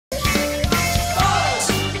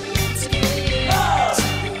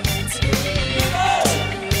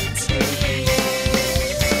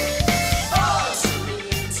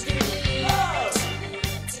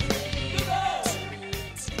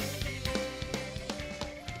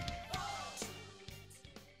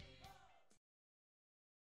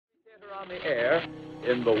On the air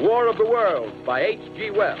in The War of the Worlds by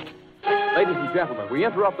H.G. Wells. Ladies and gentlemen, we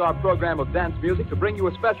interrupt our program of dance music to bring you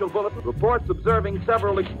a special bulletin. Reports observing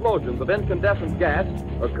several explosions of incandescent gas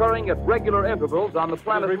occurring at regular intervals on the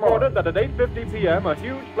planet Mars. It is reported that at 8:50 p.m., a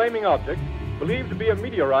huge flaming object, believed to be a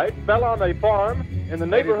meteorite, fell on a farm in the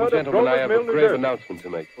neighborhood of Grover's Mill, New Jersey. I have a grave announcement to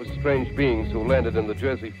make. Those strange beings who landed in the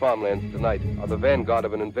Jersey farmlands tonight are the vanguard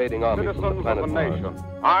of an invading army from the planet Mars.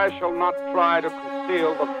 I shall not try to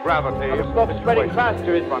conceal the gravity of the smoke spreading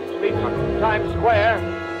faster in Times Square.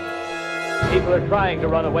 People are trying to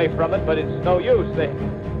run away from it, but it's no use.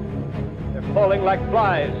 They're falling like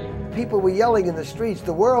flies. People were yelling in the streets,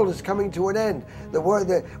 the world is coming to an end.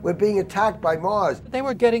 We're being attacked by Mars. They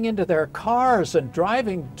were getting into their cars and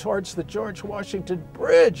driving towards the George Washington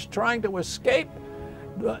Bridge, trying to escape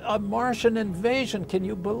a Martian invasion. Can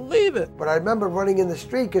you believe it? But I remember running in the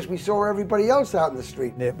street because we saw everybody else out in the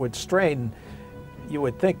street. It would strain, you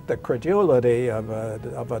would think, the credulity of a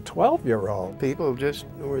 12-year-old. People just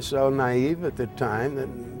were so naive at the time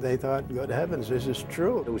that they thought, good heavens, this is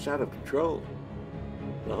true. It was out of control.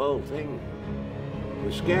 The whole thing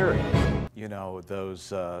was scary. You know,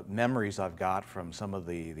 those memories I've got from some of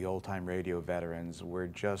the old-time radio veterans were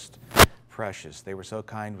just precious. They were so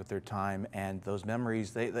kind with their time, and those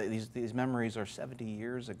memories, these memories are 70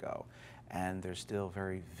 years ago, and they're still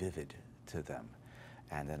very vivid to them.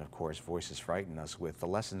 And then, of course, voices frighten us with the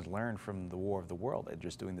lessons learned from the War of the World. And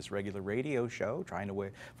just doing this regular radio show, trying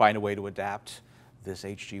to find a way to adapt this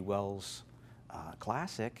H.G. Wells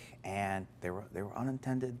classic, and there were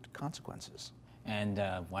unintended consequences. And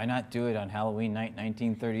why not do it on Halloween night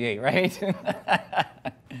 1938, right?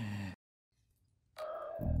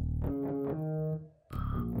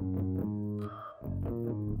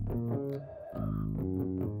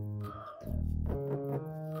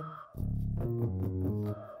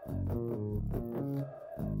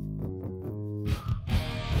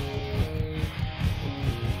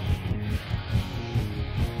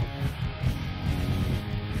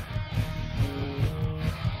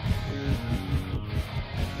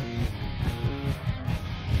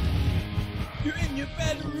 You're in your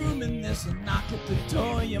bedroom and there's a knock at the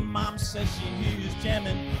door. Your mom says she hears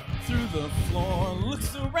jamming through the floor.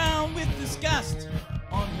 Looks around with disgust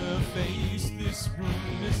on her face. This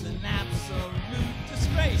room is an absolute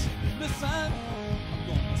disgrace. Listen, I'm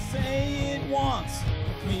gonna say it once.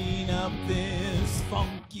 Clean up this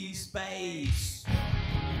funky space.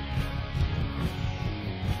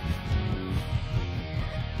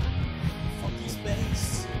 Funky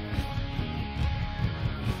space.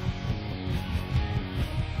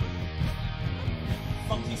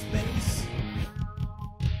 Funky space.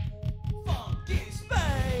 Funky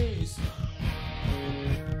space.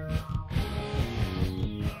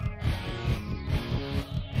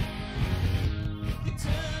 You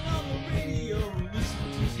turn on the radio, listen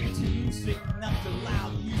to some tunes, straighten up the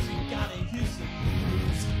loud music, gotta hear some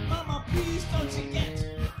news. Mama, please don't you get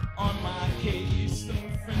on my case.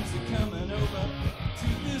 Some friends are coming over to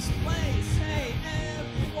this place. Hey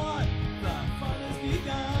everyone, the fun has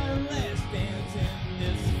begun. Let's dance in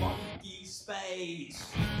this funky space.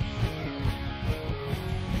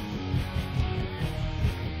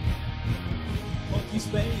 Funky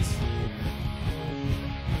space.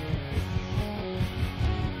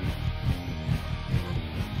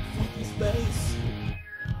 Funky space.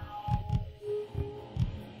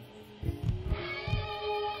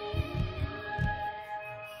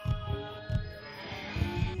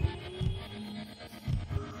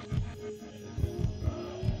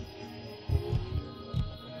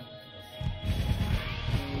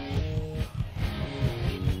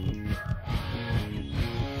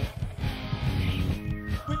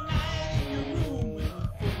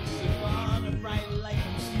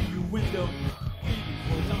 Window,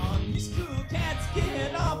 before dawn, these cool cats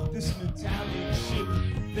get off this metallic ship.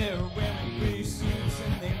 They're wearing gray suits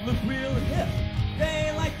and they look real hip.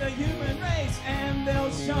 They like the human race and they'll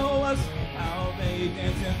show us how they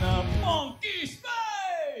dance in the funky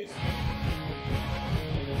space.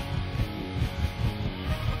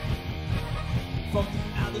 Funky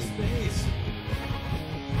outer space.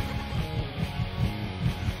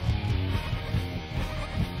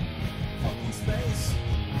 Funky space.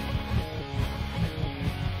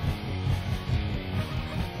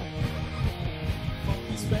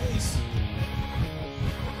 Space.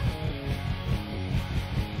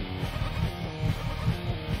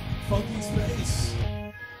 Funky space.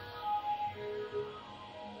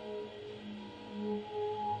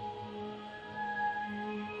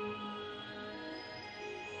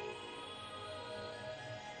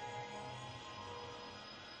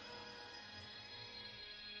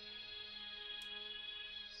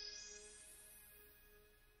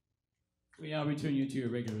 We now return you to your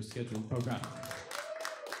regular scheduled program.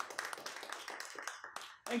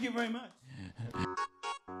 Thank you very much.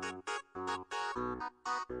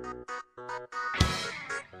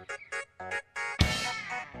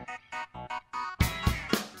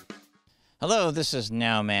 Hello, this is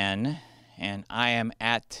Nowman, and I am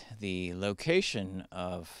at the location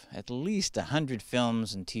of at least 100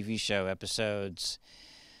 films and TV show episodes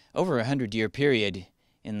over a 100-year period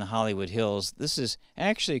in the Hollywood Hills. This is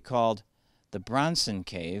actually called the Bronson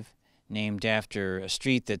Cave, named after a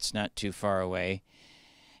street that's not too far away.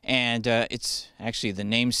 And it's actually the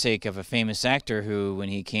namesake of a famous actor who, when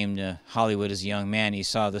he came to Hollywood as a young man, he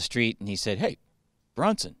saw the street and he said, "Hey,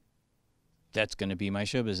 Bronson, that's going to be my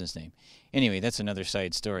show business name." Anyway, that's another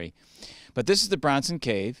side story. But this is the Bronson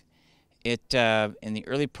Cave. It, in the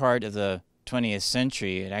early part of the 20th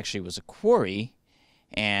century, it actually was a quarry,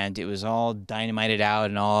 and it was all dynamited out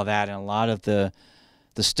and all of that, and a lot of the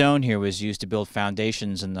stone here was used to build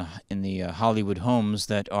foundations in the Hollywood homes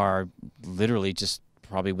that are literally just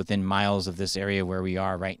probably within miles of this area where we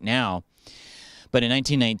are right now. But in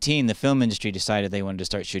 1919, the film industry decided they wanted to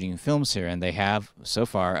start shooting films here, and they have so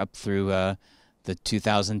far up through the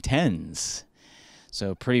 2010s.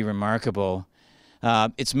 So pretty remarkable.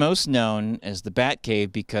 It's most known as the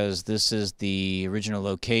Batcave because this is the original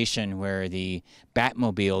location where the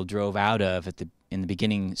Batmobile drove out of in the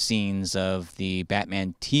beginning scenes of the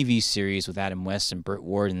Batman TV series with Adam West and Burt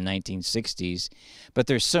Ward in the 1960s. But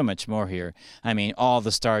there's so much more here. I mean, all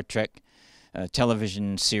the Star Trek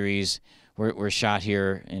television series were shot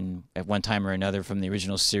here at one time or another, from the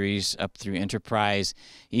original series up through Enterprise.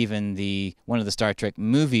 Even one of the Star Trek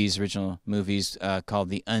movies, original movies, called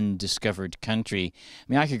The Undiscovered Country. I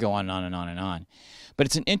mean, I could go on and on and on and on. But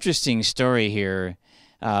it's an interesting story here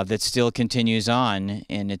that still continues on,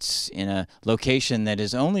 and it's in a location that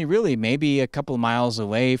is only really maybe a couple miles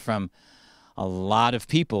away from a lot of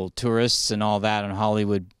people, tourists and all that, on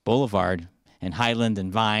Hollywood Boulevard and Highland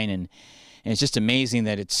and Vine, and it's just amazing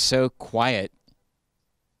that it's so quiet,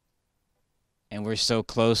 and we're so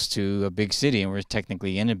close to a big city, and we're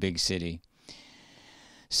technically in a big city.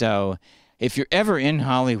 So if you're ever in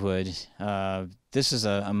Hollywood, this is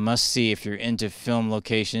a must-see if you're into film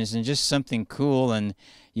locations and just something cool, and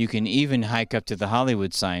you can even hike up to the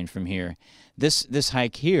Hollywood sign from here. This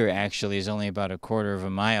hike here actually is only about a quarter of a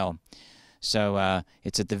mile. So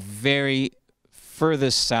it's at the very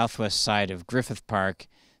furthest southwest side of Griffith Park.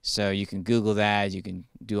 So you can Google that, you can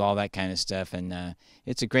do all that kind of stuff, and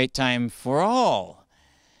it's a great time for all.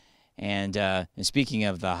 And speaking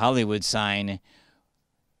of the Hollywood sign,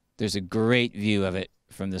 there's a great view of it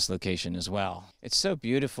from this location as well. It's so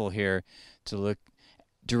beautiful here to look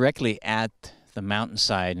directly at the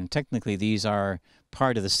mountainside, and technically these are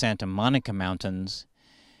part of the Santa Monica Mountains,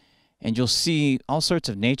 and you'll see all sorts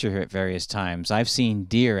of nature here at various times. I've seen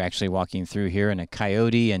deer actually walking through here, and a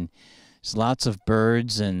coyote, and there's lots of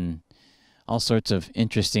birds and all sorts of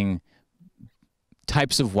interesting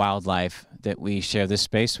types of wildlife that we share this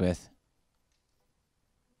space with.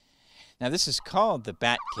 Now, this is called the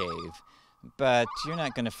Batcave, but you're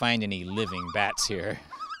not going to find any living bats here.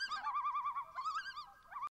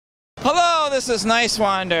 Hello, this is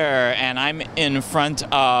Niswander, and I'm in front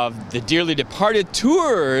of the Dearly Departed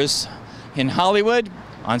tours in Hollywood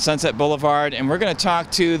on Sunset Boulevard, and we're going to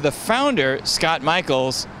talk to the founder, Scott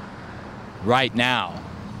Michaels, right now.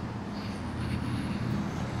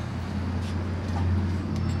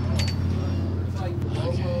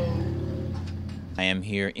 I am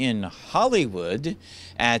here in Hollywood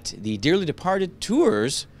at the Dearly Departed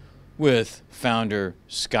tours with founder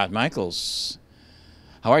Scott Michaels.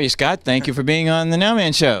 How are you, Scott? Thank you for being on the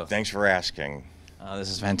Nowman Show. Thanks for asking. Oh,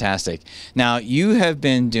 this is fantastic. Now, you have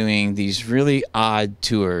been doing these really odd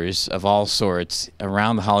tours of all sorts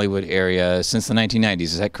around the Hollywood area since the 1990s.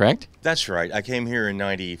 Is that correct? That's right. I came here in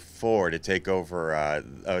 '94 to take over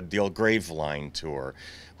the old Graveline tour,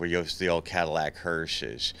 where you used the old Cadillac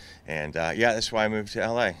hearses. And yeah, that's why I moved to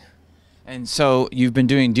LA. And so you've been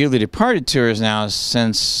doing Dearly Departed tours now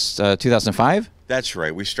since 2005? That's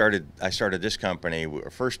right. I started this company. Our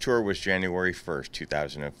first tour was January 1st,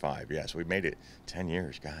 2005. Yes, we made it 10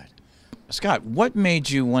 years, God. Scott, what made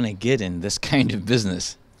you want to get in this kind of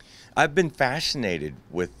business? I've been fascinated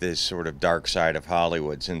with this sort of dark side of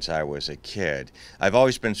Hollywood since I was a kid. I've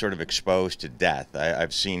always been sort of exposed to death.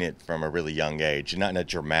 I've seen it from a really young age, not in a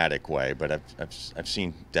dramatic way, but I've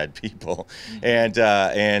seen dead people, and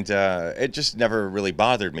it just never really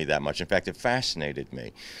bothered me that much. In fact, it fascinated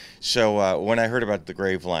me. So when I heard about the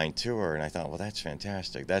Graveline tour, and I thought, well, that's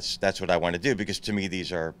fantastic. That's what I want to do, because to me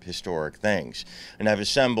these are historic things, and I've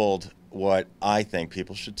assembled what I think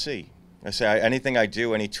people should see. I say anything I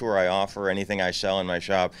do, any tour I offer, anything I sell in my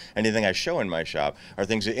shop, anything I show in my shop are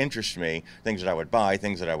things that interest me, things that I would buy,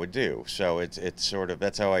 things that I would do. So it's sort of,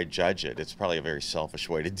 that's how I judge it. It's probably a very selfish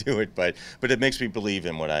way to do it, but it makes me believe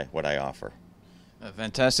in what I offer.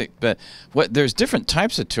 Fantastic. But there's different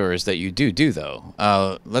types of tours that you do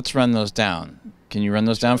though. Let's run those down. Can you run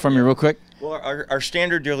those down for me real quick? Well, our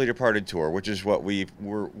standard Dearly Departed tour, which is what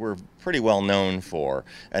we're pretty well known for,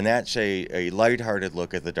 and that's a lighthearted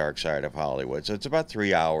look at the dark side of Hollywood. So it's about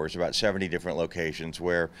 3 hours, about 70 different locations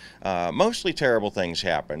where mostly terrible things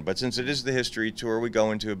happen. But since it is the history tour, we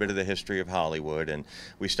go into a bit of the history of Hollywood, and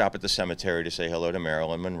we stop at the cemetery to say hello to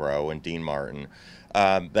Marilyn Monroe and Dean Martin.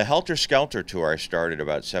 The Helter Skelter tour I started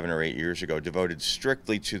about 7 or 8 years ago, devoted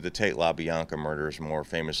strictly to the Tate LaBianca murders, more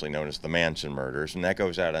famously known as the Manson murders, and that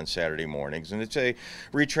goes out on Saturday mornings. And it's a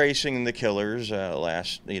retracing the killers,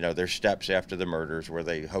 their steps after the murders, where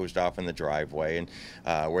they hosed off in the driveway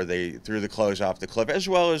and where they threw the clothes off the cliff, as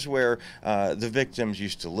well as where the victims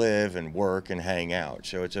used to live and work and hang out.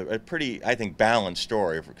 So it's a pretty, I think, balanced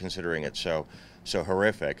story for considering it's so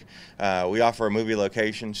horrific. We offer a movie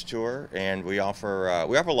locations tour, and we offer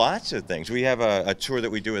lots of things. We have a tour that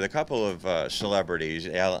we do with a couple of celebrities.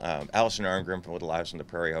 Alison Arngrim from Little House on the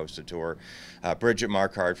Prairie hosts a tour. Bridget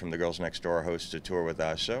Marquardt from The Girls Next Door hosts a tour with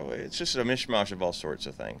us. So it's just a mishmash of all sorts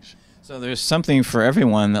of things. So there's something for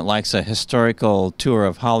everyone that likes a historical tour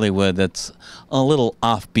of Hollywood that's a little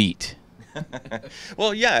offbeat.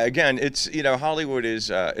 Well, yeah. Again, it's Hollywood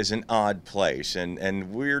is an odd place,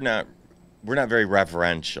 and we're not very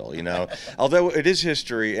reverential, Although it is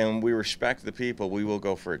history and we respect the people, we will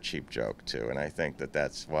go for a cheap joke too. And I think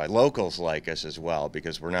that's why locals like us as well,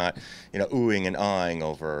 because we're not, oohing and ahhing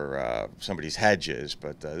over somebody's hedges.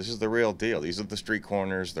 But this is the real deal. These are the street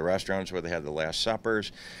corners, the restaurants where they had the Last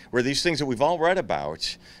Suppers, where these things that we've all read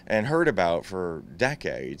about and heard about for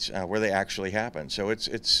decades, where they actually happen. So it's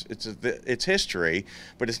history,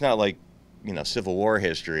 but it's not like, Civil War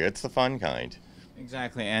history. It's the fun kind.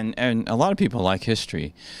 Exactly, and a lot of people like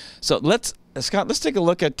history. So Scott, let's take a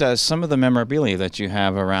look at some of the memorabilia that you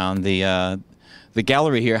have around the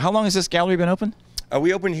gallery here. How long has this gallery been open?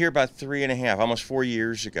 We opened here about 3.5, almost 4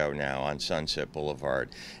 years ago now on Sunset Boulevard.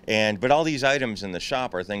 But all these items in the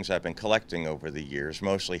shop are things I've been collecting over the years,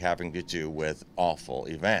 mostly having to do with awful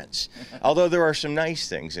events. Although there are some nice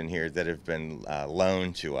things in here that have been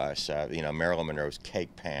loaned to us. Marilyn Monroe's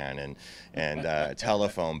cake pan and a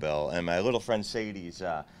telephone bill, and my little friend Sadie's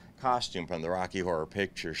costume from the Rocky Horror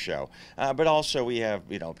Picture Show. But also we have,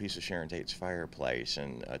 a piece of Sharon Tate's fireplace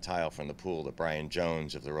and a tile from the pool that Brian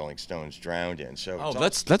Jones of the Rolling Stones drowned in. So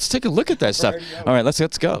let's take a look at that stuff. All right, let's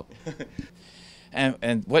go.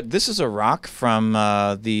 and what, this is a rock from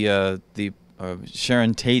the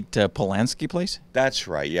Sharon Tate Polanski place? That's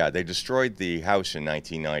right, yeah. They destroyed the house in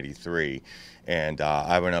 1993. And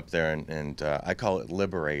I went up there and I call it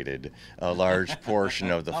liberated a large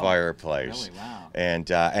portion of the fireplace. Really? Wow.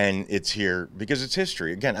 And it's here because it's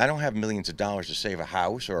history. Again, I don't have millions of dollars to save a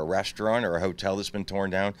house or a restaurant or a hotel that's been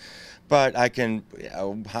torn down, but I can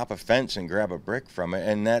hop a fence and grab a brick from it,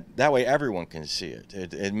 and that way everyone can see it.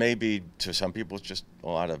 It may be, to some people, it's just a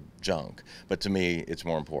lot of junk, but to me, it's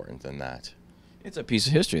more important than that. It's a piece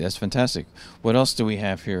of history. That's fantastic. What else do we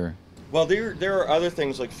have here? Well, there are other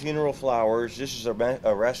things like funeral flowers. This is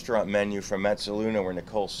a restaurant menu from Mezzaluna where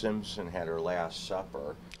Nicole Simpson had her Last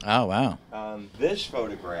Supper. Oh, wow. This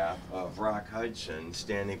photograph of Rock Hudson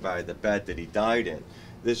standing by the bed that he died in.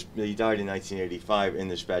 He died in 1985 in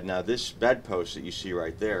this bed. Now, this bedpost that you see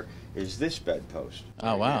right there is this bedpost.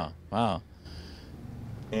 Oh, wow. Wow.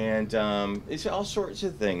 And it's all sorts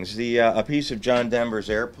of things. A piece of John Denver's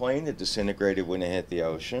airplane that disintegrated when it hit the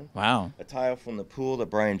ocean. Wow. A tile from the pool that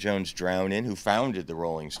Brian Jones drowned in, who founded the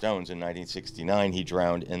Rolling Stones in 1969. He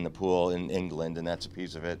drowned in the pool in England, and that's a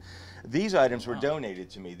piece of it. These items were donated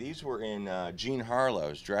to me. These were in Jean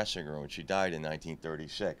Harlow's dressing room when she died in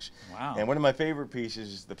 1936. Wow. And one of my favorite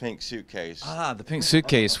pieces is the pink suitcase. Ah, the pink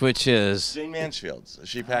suitcase, which is... Jane Mansfield's.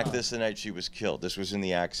 She packed this the night she was killed. This was in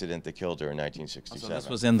the accident that killed her in 1967. So this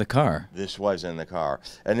was in the car. This was in the car.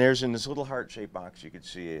 And there's in this little heart-shaped box, you can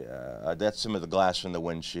see, that's some of the glass from the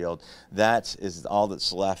windshield. That is all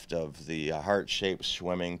that's left of the heart-shaped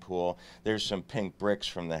swimming pool. There's some pink bricks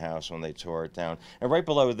from the house when they tore it down. And right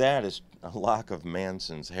below that is a lock of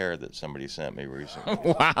Manson's hair that somebody sent me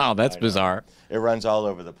recently. Wow, that's bizarre. It runs all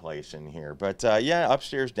over the place in here. But yeah,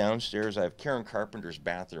 upstairs, downstairs, I have Karen Carpenter's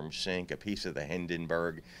bathroom sink, a piece of the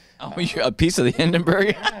Hindenburg. Oh, a piece of the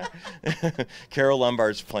Hindenburg? Carol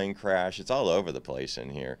Lombard's plane crash. It's all over the place in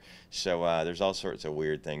here. So there's all sorts of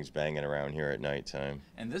weird things banging around here at nighttime.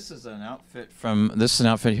 And this is an outfit from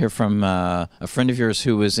here from a friend of yours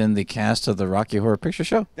who was in the cast of the Rocky Horror Picture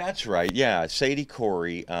Show. That's right. Yeah, Sadie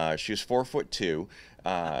Corey. She was 4'2".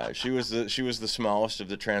 She was the smallest of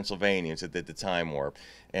the Transylvanians that did the Time Warp,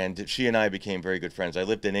 and she and I became very good friends. I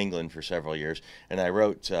lived in England for several years, and I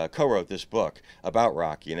co-wrote this book about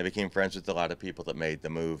Rocky, and I became friends with a lot of people that made the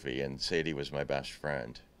movie, and Sadie was my best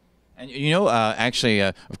friend. And you know, actually,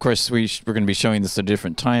 of course, we're going to be showing this at a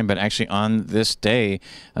different time, but actually on this day,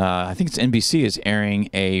 I think it's NBC is airing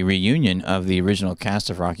a reunion of the original cast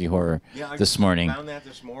of Rocky Horror this morning. I found that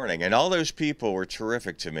this morning, and all those people were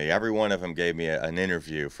terrific to me. Every one of them gave me an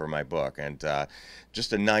interview for my book, and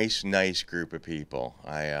just a nice group of people.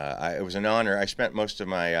 It was an honor. I spent most of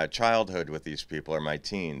my childhood with these people, or my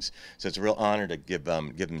teens, so it's a real honor to give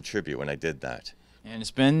them tribute when I did that. And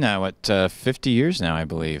it's been, what, 50 years now, I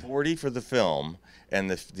believe. 40 for the film,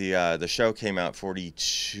 and the show came out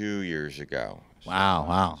 42 years ago. Wow,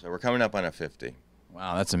 wow. So we're coming up on a 50.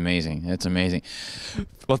 Wow, that's amazing. That's amazing.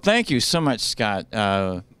 Well, thank you so much, Scott.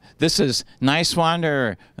 This is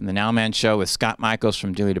Niswander and the Nowman Show with Scott Michaels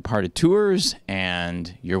from Dearly Departed Tours,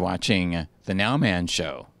 and you're watching the Nowman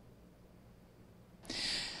Show.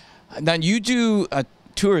 Now, you do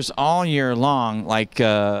tours all year long, like...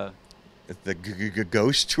 the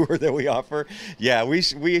ghost tour that we offer. Yeah, we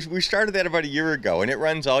started that about a year ago, and it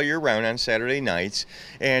runs all year round on Saturday nights.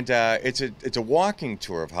 And it's a walking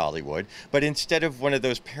tour of Hollywood, but instead of one of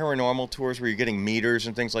those paranormal tours where you're getting meters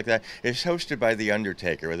and things like that, it's hosted by The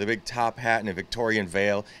Undertaker with a big top hat and a Victorian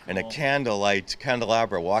veil and a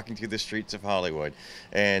candelabra walking through the streets of Hollywood.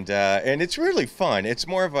 And it's really fun. It's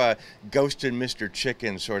more of a Ghost and Mr.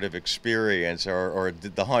 Chicken sort of experience, or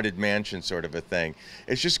the Haunted Mansion sort of a thing.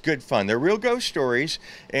 It's just good fun. They're real ghost stories,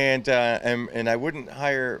 and I wouldn't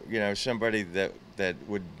hire somebody that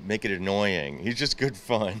would make it annoying. He's just good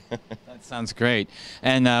fun. That sounds great.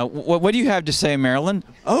 And what do you have to say, Marilyn?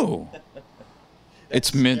 Oh,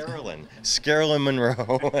 it's Scarolyn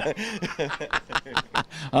Monroe.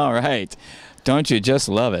 All right, don't you just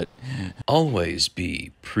love it? Always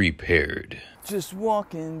be prepared. Just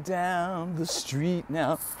walking down the street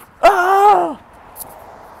now. Oh!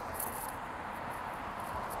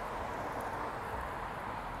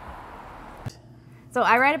 So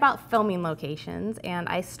I write about filming locations, and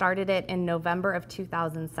I started it in November of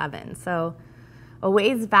 2007. So a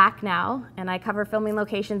ways back now, and I cover filming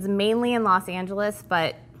locations mainly in Los Angeles,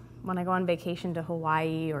 but when I go on vacation to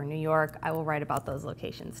Hawaii or New York, I will write about those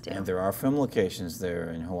locations too. And there are film locations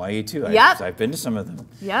there in Hawaii too. Yep. I've been to some of them.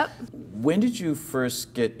 Yep. When did you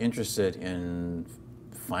first get interested in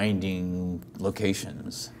finding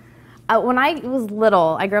locations? When I was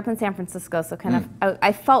little, I grew up in San Francisco, so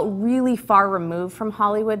I felt really far removed from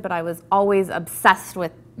Hollywood, but I was always obsessed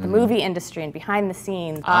with the movie industry and behind the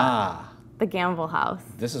scenes. The Gamble House.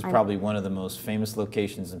 This is probably one of the most famous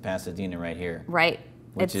locations in Pasadena right here. Right.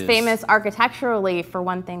 It's famous architecturally, for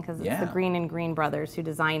one thing, because it's the Green and Green brothers who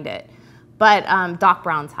designed it. But Doc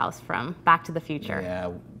Brown's house from Back to the Future.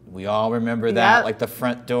 Yeah, we all remember that, like the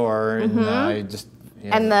front door, and just...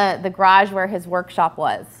 Yeah. And the garage where his workshop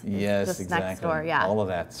was. Yes, just exactly. Next door, yeah. All of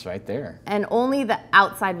that's right there. And only the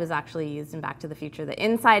outside was actually used in Back to the Future. The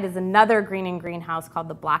inside is another Green and Green house called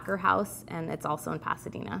the Blacker House, and it's also in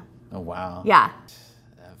Pasadena. Oh, wow. Yeah.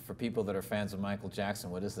 For people that are fans of Michael Jackson,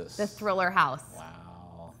 what is this? The Thriller house.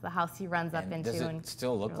 Wow. It's the house he runs up into. Does it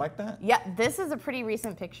still look like that? Yeah, this is a pretty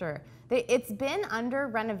recent picture. It's been under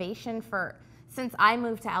renovation since I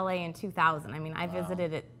moved to LA in 2000. I mean, I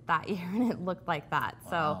visited it that year and it looked like that.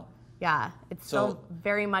 So, yeah, it's still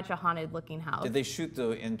very much a haunted looking house. Did they shoot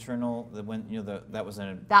the internal, that was in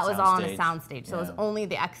a That was all on a soundstage, so it was only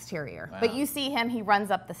the exterior. Wow. But you see him, he runs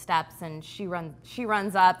up the steps and she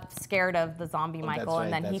runs up scared of the zombie Michael,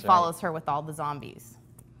 and then he follows her with all the zombies.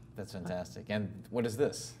 That's fantastic. And what is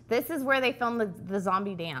this? This is where they filmed the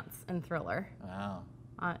zombie dance in Thriller. Wow.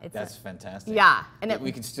 That's fantastic. Yeah, and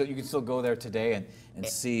you can still go there today and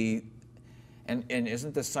see, and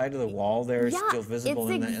isn't the side of the wall there still visible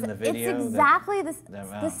in the video? It's exactly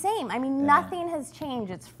the same. I mean, nothing has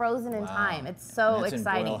changed. It's frozen in time. It's so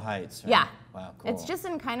exciting. In Boyle Heights, right? Yeah. Wow, cool. It's just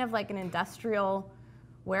in kind of like an industrial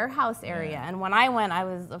warehouse area. And when I went, I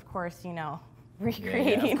was, of course,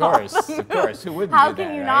 recreating. Yeah, of course. Who wouldn't? How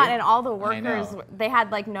can you not? And all the workers, they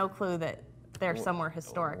had like no clue that they're somewhere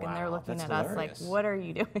historic, and they're looking at us like, what are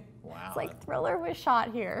you doing? Wow. It's like Thriller was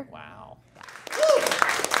shot here. Wow.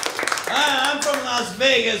 I'm from Las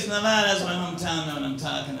Vegas, Nevada. That's my hometown. Know what I'm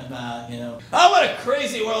talking about, you know. Oh, what a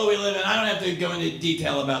crazy world we live in. I don't have to go into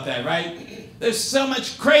detail about that, right? There's so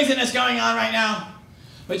much craziness going on right now.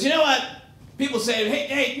 But you know what? People say,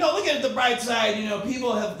 hey, no, look at the bright side. You know,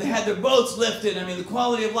 people have had their boats lifted. I mean, the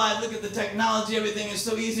quality of life, look at the technology, everything is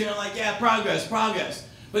so easy. And I'm like, yeah, progress, progress.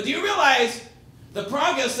 But do you realize the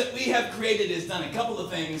progress that we have created has done a couple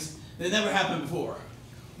of things that never happened before?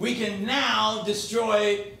 We can now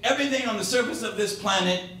destroy everything on the surface of this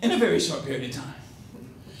planet in a very short period of time.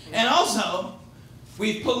 And also,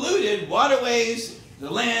 we've polluted waterways, the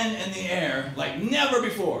land, and the air like never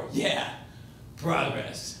before. Yeah,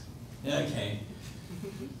 progress. Okay.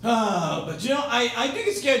 Oh, but you know, I do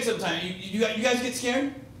get scared sometimes. You guys get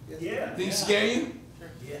scared? Yeah. Things scare you?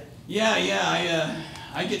 Yeah.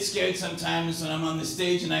 I get scared sometimes when I'm on the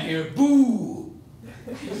stage and I hear boo.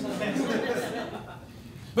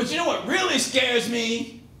 But you know what really scares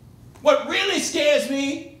me? What really scares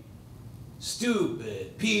me?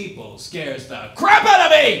 Stupid people scares the crap out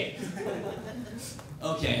of me!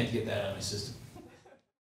 Okay, I had to get that out of my system.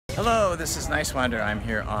 Hello, this is Niswander. I'm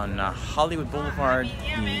here on Hollywood Boulevard,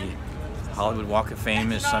 the Hollywood Walk of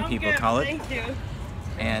Fame, as some people call it. Thank you.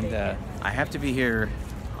 And I have to be here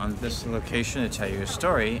on this location to tell you a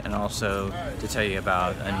story and also to tell you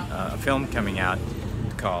about a film coming out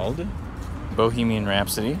called Bohemian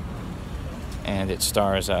Rhapsody, and it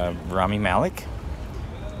stars Rami Malek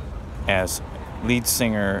as lead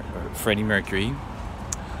singer Freddie Mercury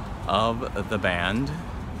of the band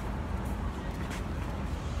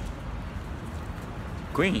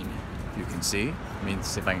Queen. You can see. Let me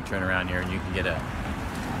see if I can turn around here and you can get a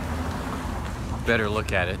better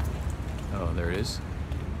look at it. Oh, there it is.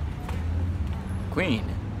 Queen.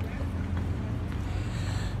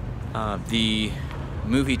 The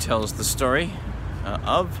movie tells the story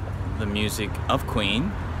of the music of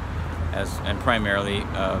Queen, and primarily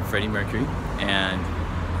Freddie Mercury, and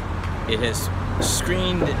it has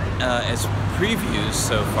screened as previews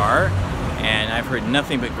so far, and I've heard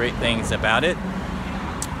nothing but great things about it,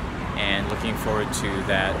 and looking forward to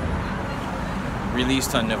that,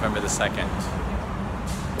 released on November the 2nd.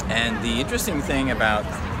 And the interesting thing about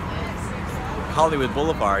Hollywood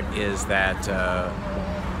Boulevard is that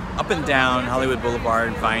up and down Hollywood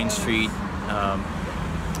Boulevard, Vine Street,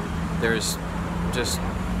 there's just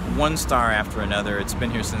one star after another. It's been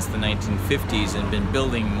here since the 1950s and been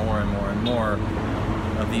building more and more and more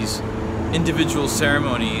of these individual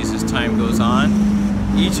ceremonies as time goes on.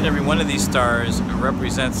 Each and every one of these stars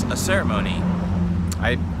represents a ceremony.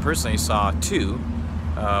 I personally saw two,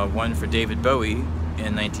 one for David Bowie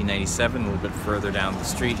in 1997, a little bit further down the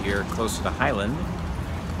street here, closer to Highland.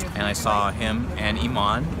 And I saw him and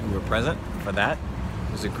Iman, who were present for that.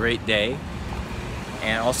 It was a great day.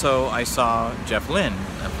 And also I saw Jeff Lynne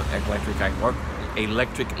of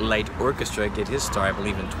Electric Light Orchestra get his star, I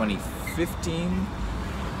believe, in 2015.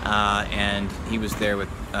 And he was there with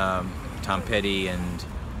Tom Petty and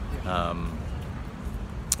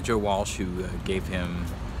Joe Walsh, who gave him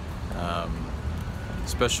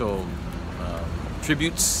special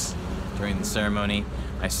tributes during the ceremony.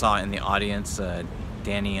 I saw in the audience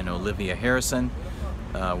Danny and Olivia Harrison,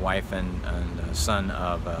 wife and son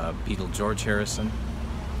of Beatle George Harrison.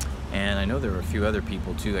 And I know there were a few other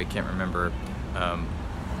people too, I can't remember. But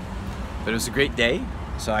it was a great day.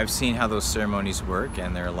 So I've seen how those ceremonies work,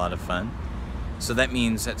 and they're a lot of fun. So that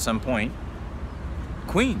means at some point,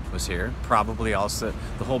 Queen was here, probably also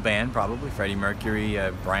the whole band, probably Freddie Mercury,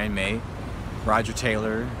 Brian May, Roger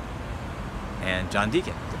Taylor, and John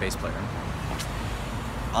Deacon, the bass player,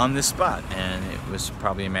 on this spot. And it was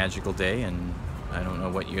probably a magical day, and I don't know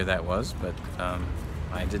what year that was, but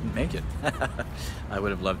I didn't make it. I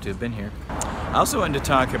would have loved to have been here. I also wanted to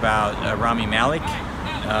talk about Rami Malek,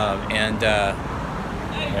 and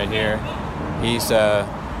right here, he's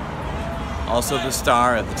also the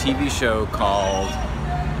star of the TV show called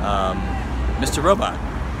Mr.Robot,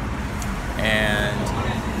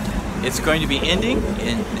 and it's going to be ending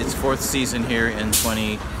in its 4th season here in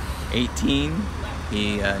 2018.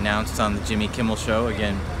 He announced on the Jimmy Kimmel Show,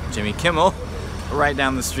 again, Jimmy Kimmel, right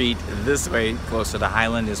down the street this way, closer to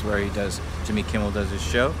Highland, is where Jimmy Kimmel does his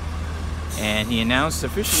show. And he announced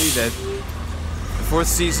officially that the 4th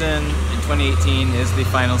season in 2018 is the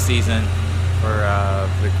final season for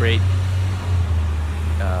the great,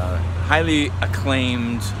 highly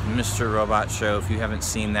acclaimed Mr. Robot show. If you haven't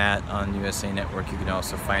seen that on USA Network, you can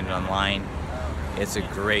also find it online. It's a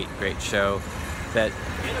great, great show that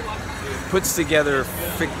puts together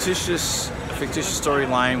fictitious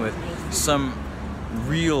storyline with some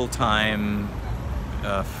real-time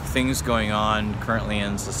things going on currently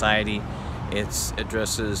in society, It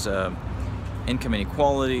addresses income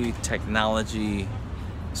inequality, technology,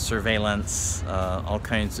 surveillance, all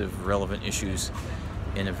kinds of relevant issues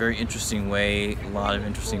in a very interesting way. A lot of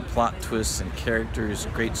interesting plot twists and characters,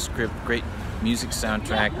 great script, great music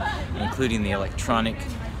soundtrack, including the electronic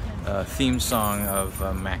theme song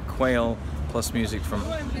of Mac Quayle, plus music from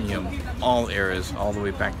all eras, all the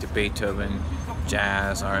way back to Beethoven,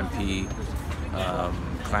 jazz, R&B,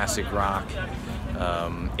 classic rock,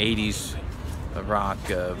 80s rock,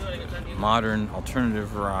 modern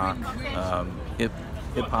alternative rock,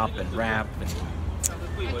 hip-hop and rap, and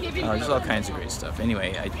there's all kinds of great stuff.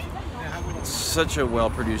 Anyway, it's such a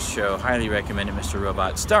well-produced show. Highly recommended,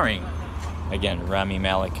 Mr.Robot, starring, again, Rami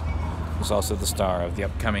Malek, who's also the star of the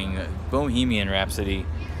upcoming Bohemian Rhapsody,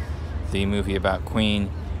 the movie about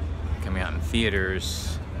Queen, coming out in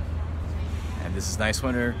theaters. And this is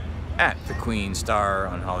Niswander at the Queen Star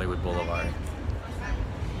on Hollywood Boulevard.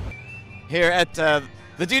 Here at the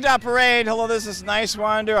Doodah Parade. Hello, this is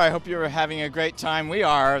Niswander. I hope you're having a great time. We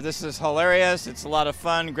are. This is hilarious. It's a lot of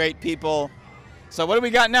fun, great people. So what do we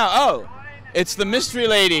got now? Oh, it's the Mystery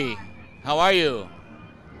Lady. How are you?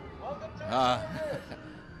 Oh,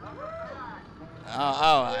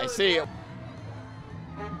 I see.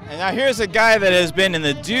 And now here's a guy that has been in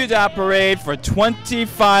the Doodah Parade for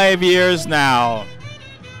 25 years now.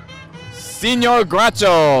 Signor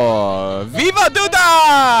Gracho. Viva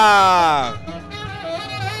Doodah!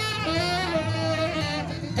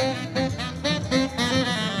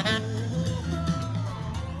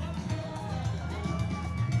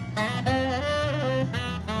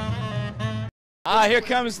 Here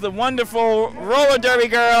comes the wonderful roller derby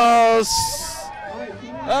girls.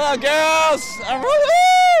 Hello, girls.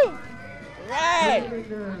 Woo-hoo! Right.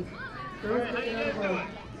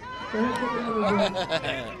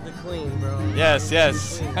 The Queen, bro. Yes,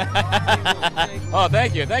 yes. Oh,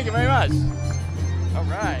 thank you. Thank you very much. All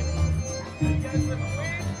right.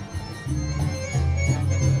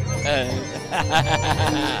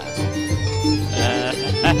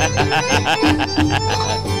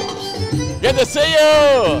 Good to see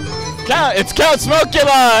you! It's Count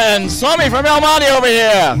Smokula and Swami from El Monte over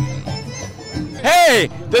here. Hey,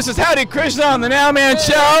 this is Howdy Krishna on the Nowman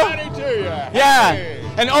Show. Howdy to you. Yeah,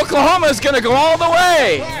 and Oklahoma's gonna go all the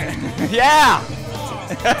way. Yeah.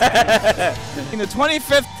 In the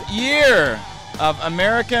 25th year of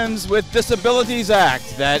Americans with Disabilities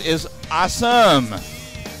Act. That is awesome.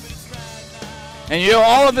 And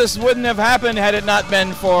all of this wouldn't have happened had it not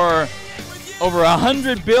been for over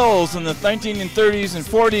 100 bills in the 1930s and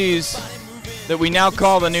 40s that we now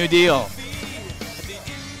call the New Deal.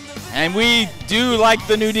 And we do like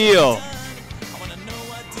the New Deal.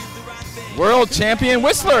 World champion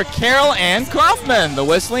whistler Carol Ann Kaufman, the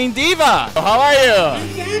whistling diva. How are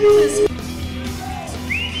you?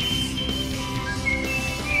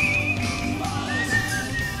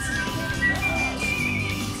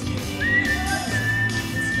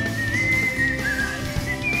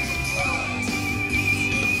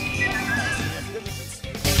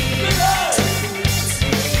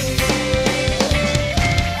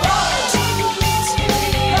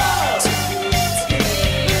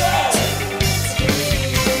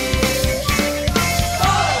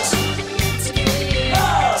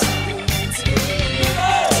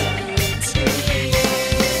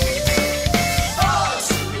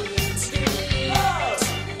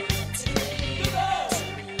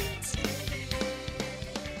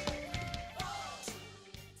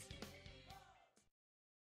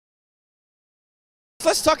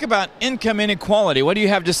 Let's talk about income inequality. What do you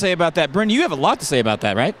have to say about that? Bernie, you have a lot to say about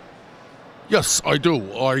that, right? Yes, I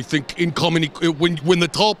do. I think income when the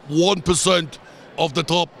top 1% of the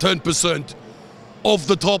top 10% of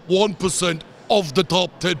the top 1% of the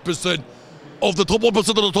top 10% of the top 1%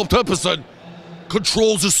 of the top 10%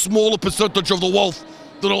 controls a smaller percentage of the wealth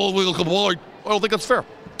than all will combine, I don't think that's fair.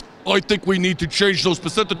 I think we need to change those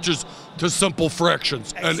percentages to simple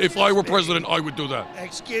fractions. And if I were president, I would do that.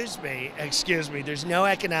 Excuse me. There's no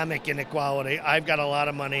economic inequality. I've got a lot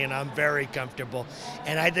of money and I'm very comfortable.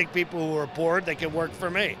 And I think people who are poor, they can work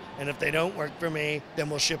for me. And if they don't work for me,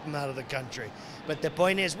 then we'll ship them out of the country. But the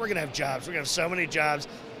point is, we're going to have jobs. We're going to have so many jobs.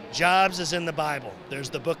 Jobs is in the Bible.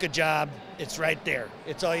 There's the book of Job. It's right there.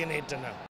 It's all you need to know.